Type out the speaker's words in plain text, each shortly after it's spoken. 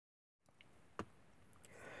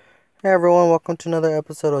Hey everyone, welcome to another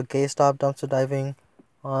episode of Lamestop Dumpster Diving.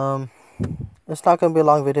 Um, it's not gonna be a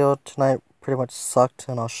long video tonight. Pretty much sucked,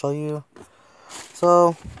 and I'll show you.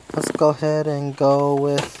 So let's go ahead and go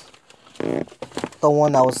with the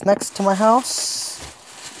one that was next to my house.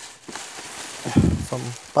 Some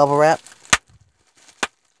bubble wrap.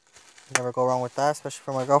 Never go wrong with that, especially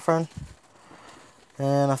for my girlfriend.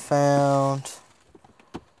 And I found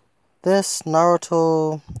this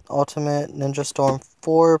Naruto Ultimate Ninja Storm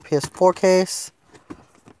 4 PS4 case,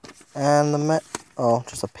 and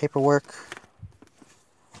just a paperwork.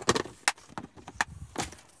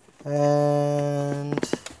 And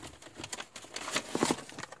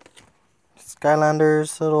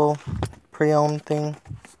Skylander's little pre-owned thing.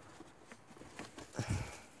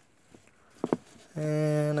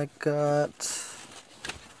 And I got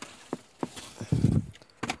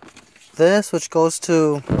this, which goes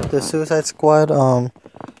to the Suicide Squad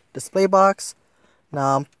display box.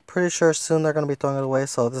 Now I'm pretty sure soon they're going to be throwing it away,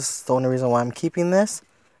 so this is the only reason why I'm keeping this.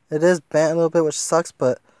 It is bent a little bit, which sucks,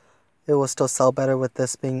 but it will still sell better with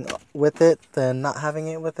this being with it than not having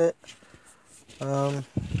it with it. I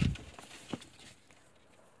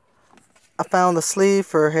found the sleeve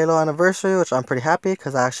for Halo Anniversary, which I'm pretty happy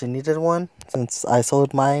because I actually needed one since I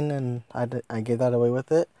sold mine and I gave that away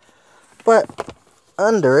with it. But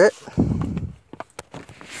under it,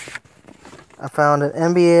 I found an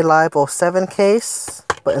NBA Live 07 case,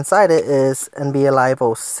 but inside it is NBA Live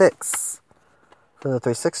 06 for the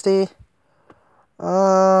 360.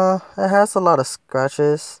 It has a lot of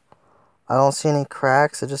scratches. I don't see any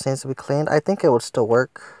cracks. It just needs to be cleaned. I think it would still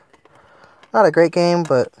work. Not a great game,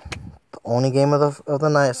 but the only game of the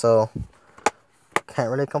night, so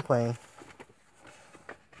can't really complain.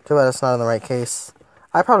 Too bad it's not in the right case.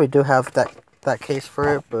 I probably do have that case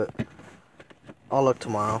for it, but I'll look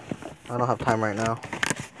tomorrow. I don't have time right now.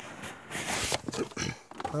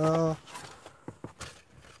 Oh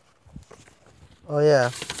yeah,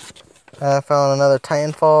 I found another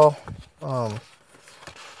Titanfall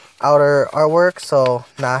outer artwork, so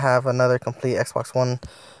now I have another complete Xbox One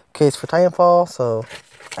case for Titanfall, so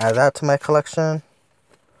add that to my collection.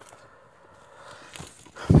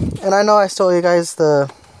 And I know I stole you guys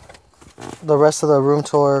the rest of the room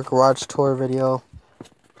tour, garage tour video.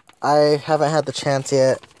 I haven't had the chance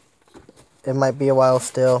yet. It might be a while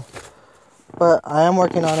still, but I am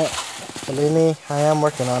working on it. Believe me, I am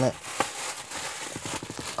working on it.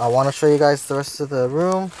 I want to show you guys the rest of the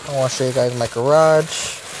room. I want to show you guys my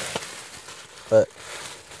garage, but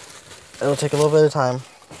it'll take a little bit of time.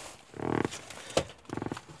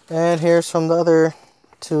 And here's from the other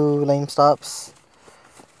two Lamestops.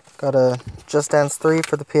 Got a Just Dance 3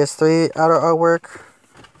 for the PS3 outer artwork.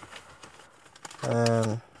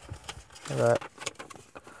 And I got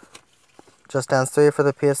Just Dance 3 for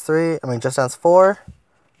the PS3. I mean, Just Dance 4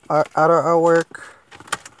 outer artwork.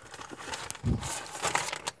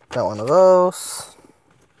 Got one of those.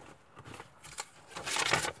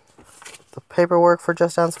 The paperwork for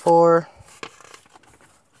Just Dance 4.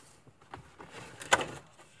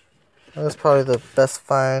 That was probably the best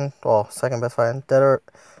find. Well, second best find. Dead or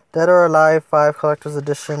Alive 5 Collector's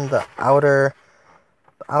Edition. The outer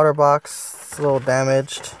box is a little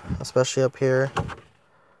damaged, especially up here.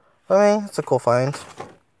 I mean, it's a cool find.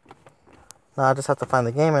 Now I just have to find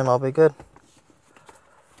the game and I'll be good.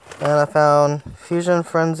 And I found Fusion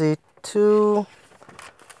Frenzy 2.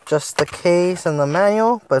 Just the case and the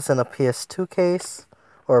manual, but it's in a PS2 case.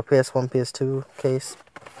 Or a PS1, PS2 case.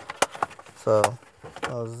 So,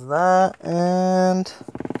 that was that. And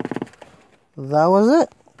that was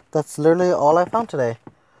it. That's literally all I found today.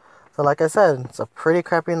 So like I said, it's a pretty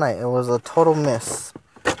crappy night. It was a total miss.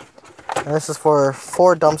 And this is for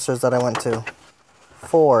 4 dumpsters that I went to.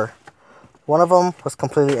 4. One of them was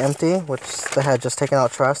completely empty, which they had just taken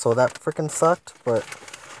out trash, so that freaking sucked. But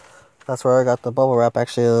that's where I got the bubble wrap.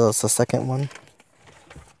 Actually, it was the second one.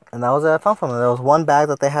 And that was it I found from them. There was one bag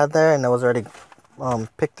that they had there, and it was already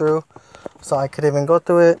picked through. So I couldn't even go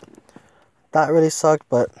through it. That really sucked,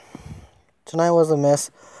 but tonight was a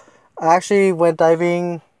miss. I actually went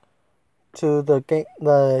diving to the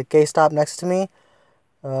gay stop next to me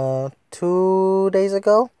 2 days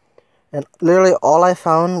ago, and literally all I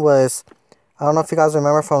found was, I don't know if you guys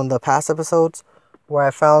remember from the past episodes where I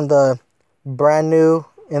found the brand new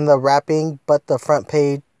in the wrapping, but the front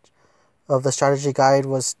page of the strategy guide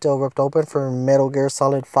was still ripped open for Metal Gear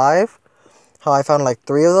Solid 5. How I found like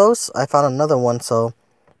 3 of those. I found another one, so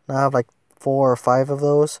now I have like 4 or 5 of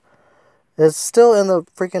those. It's still in the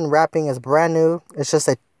freaking wrapping. It's brand new. It's just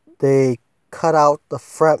that they cut out the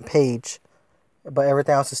front page, but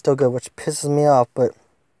everything else is still good, which pisses me off. But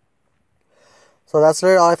So that's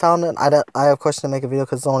literally all I found. And I of course didn't make a video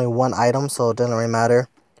because it's only one item, so it didn't really matter.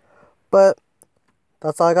 But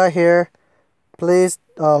that's all I got here. Please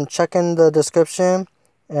check in the description,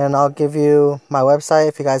 and I'll give you my website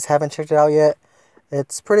if you guys haven't checked it out yet.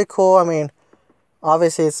 It's pretty cool. I mean,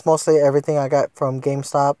 obviously it's mostly everything I got from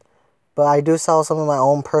GameStop, but I do sell some of my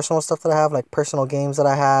own personal stuff that I have, like personal games that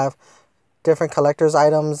I have, different collector's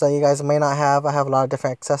items that you guys may not have. I have a lot of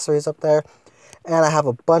different accessories up there. And I have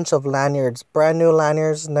a bunch of lanyards, brand new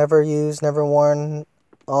lanyards, never used, never worn,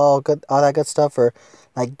 all that good stuff for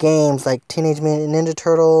like games like Teenage Mutant Ninja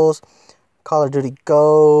Turtles, Call of Duty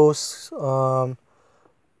Ghosts, Pokemon,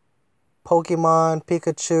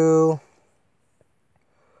 Pikachu,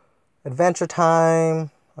 Adventure Time,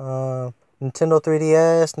 Nintendo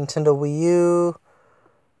 3DS, Nintendo Wii U.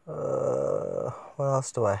 What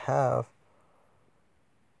else do I have?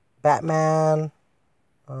 Batman.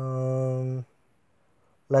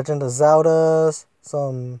 Legend of Zelda's,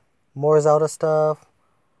 some more Zelda stuff.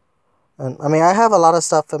 And I mean, I have a lot of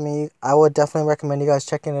stuff. I mean, I would definitely recommend you guys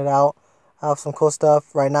checking it out. I have some cool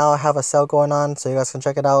stuff. Right now I have a sale going on, so you guys can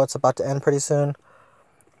check it out. It's about to end pretty soon.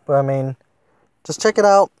 But I mean, just check it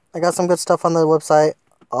out. I got some good stuff on the website.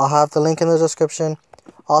 I'll have the link in the description.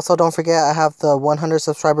 Also, don't forget, I have the 100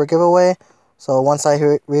 subscriber giveaway. So once I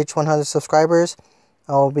reach 100 subscribers,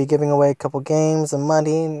 I will be giving away a couple games and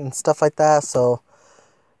money and stuff like that. So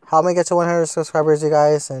help me get to 100 subscribers, you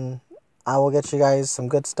guys, and I will get you guys some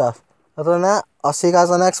good stuff. Other than that, I'll see you guys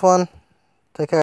on the next one. Take care.